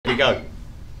go.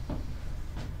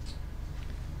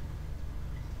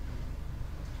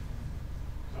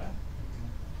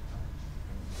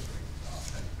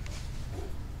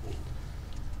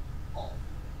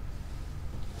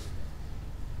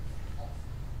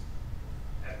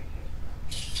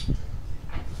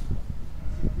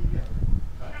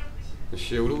 The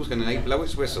Shieldhall's going to blow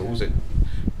its whistles at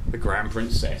the Grand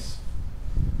Princess.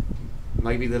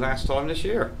 Maybe the last time this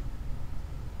year.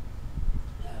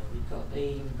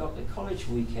 We've got the college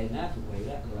weekend, haven't we?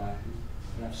 That'll happen.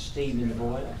 We'll have steam in the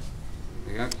boiler.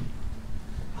 There you go.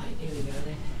 Right, here we go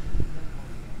then.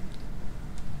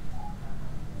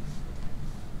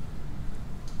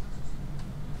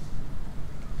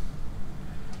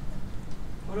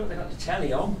 Oh look, they've got the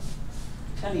telly on.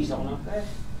 The telly's on up there.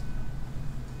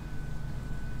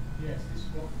 Yes, this is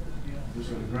what. This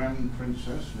is the Grand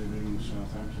Princess living in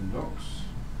Southampton Docks.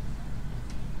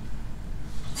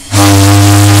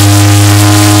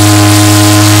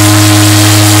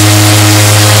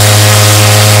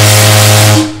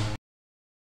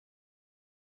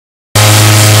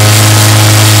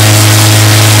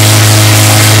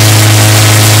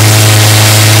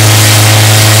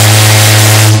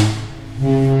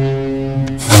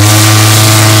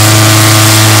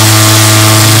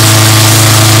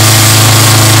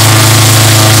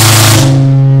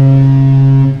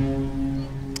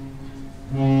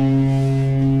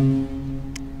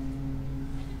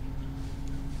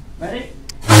 Ready?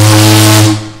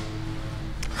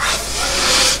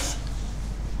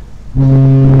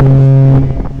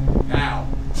 Now.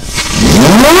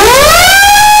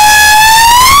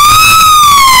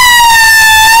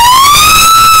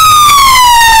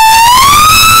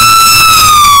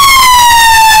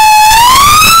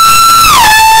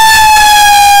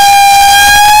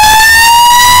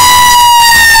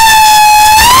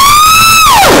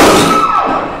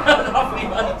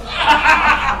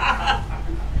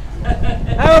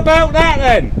 How about that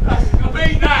then?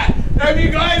 Beat that! Have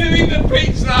you got anything that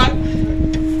beats that?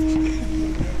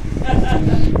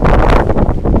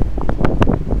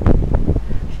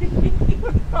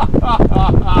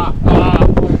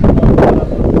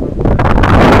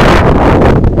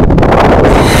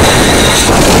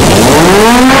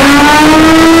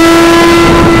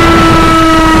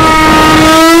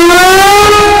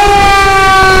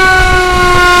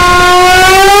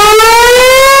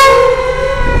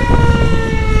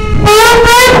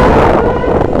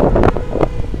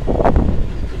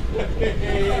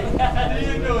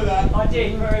 I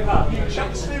did very much. You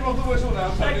shut the steam off the whistle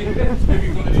now, Tony. Thank If you.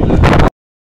 you've got any left.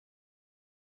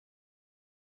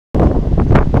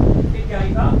 It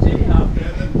gave up, didn't it? Yeah,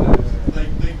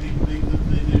 they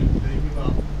give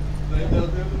up. They'll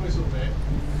do the whistle bit.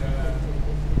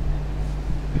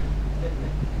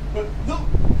 But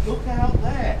look out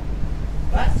there.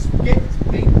 That's get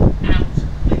me out.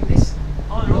 Like this.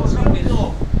 Oh, they're all rubbish.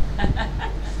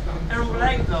 They're all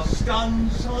late though.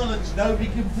 Stunned silence. Nobody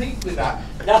can compete with that.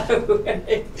 No.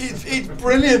 It's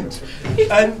brilliant,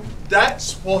 and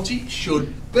that's what it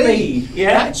should be.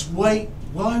 Yeah. That's why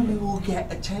we all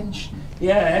get attention.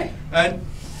 Yeah. And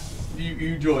you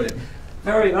enjoy it.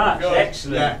 Very much. Good.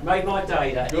 Excellent. Yeah. Made my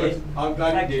day, that Good. did. I'm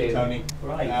glad Thank you did, you. Tony.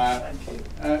 Right. Thank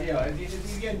you. Yeah, at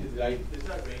the end of the day, there's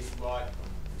no reason why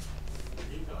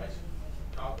you guys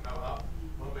can't go up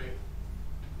when we,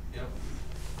 you know,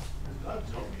 there's loads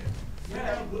of you.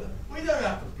 Yeah. We don't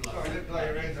have to blow. Sorry, I didn't blow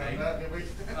your ears on that, did we?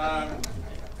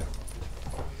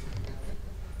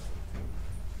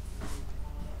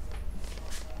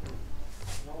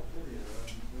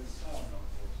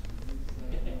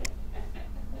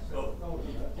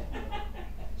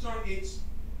 Sorry, it's